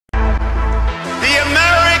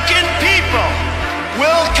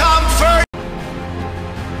will come first.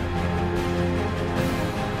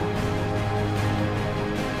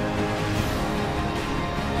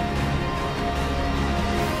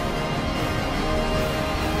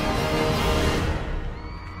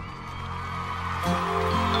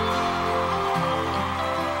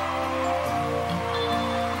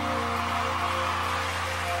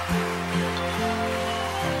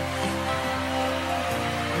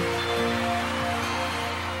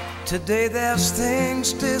 Today there's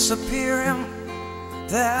things disappearing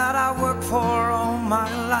that I worked for all my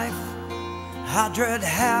life. I dread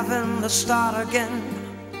having to start again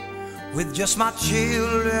with just my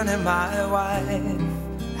children and my wife.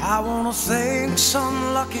 I wanna thank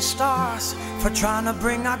some lucky stars for trying to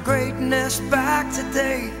bring our greatness back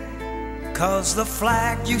today. 'Cause the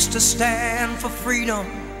flag used to stand for freedom,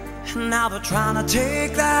 and now they're trying to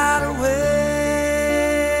take that away.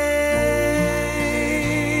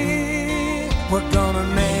 We're gonna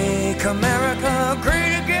make America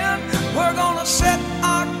great again. We're gonna set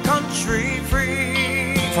our country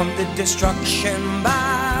free from the destruction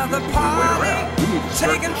by the party,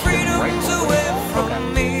 taking freedoms away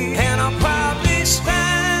from me. And I'll probably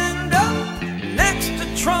stand up next to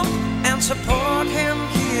Trump and support him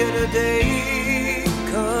here today.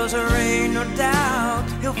 'Cause there ain't no doubt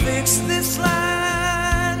he'll fix this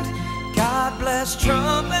land. God bless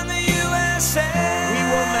Trump and the USA. We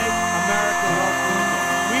will make America healthy.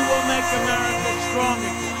 We will make America strong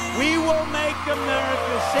again. We will make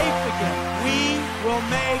America safe again. We will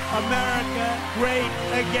make America great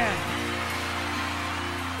again.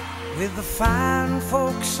 With the fine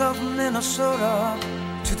folks of Minnesota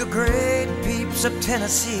to the great peeps of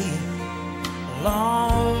Tennessee,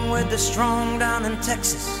 along with the strong down in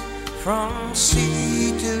Texas, from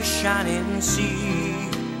sea to shining sea,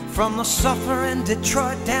 from the suffering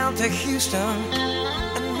Detroit down to Houston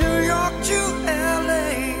and New York to LA.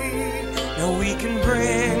 Now we can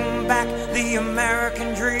bring back the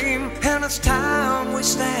American dream, and it's time we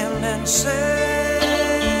stand and say,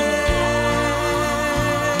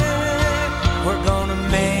 we're gonna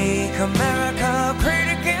make America great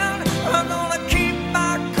again. We're gonna keep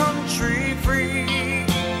our country free,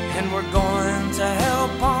 and we're going to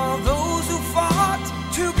help all those who fought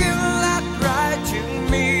to give that right to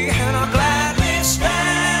me. And I'll gladly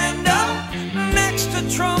stand up next to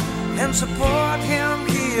Trump and support him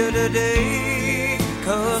here today.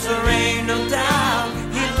 'Cause there ain't no doubt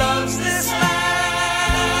he loves this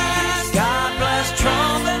land. God bless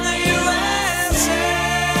Trump and the USA.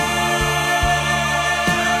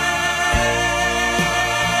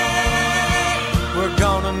 We're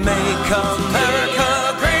gonna make America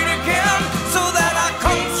great again, so that our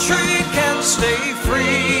country can stay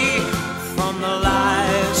free from the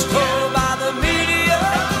lies told by the media.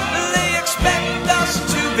 They expect us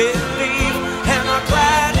to believe, and I'll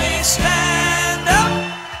gladly stand up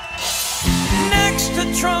next to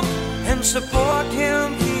Trump and support him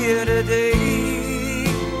here today.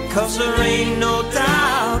 'Cause there ain't no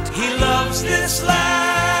doubt he loves this land.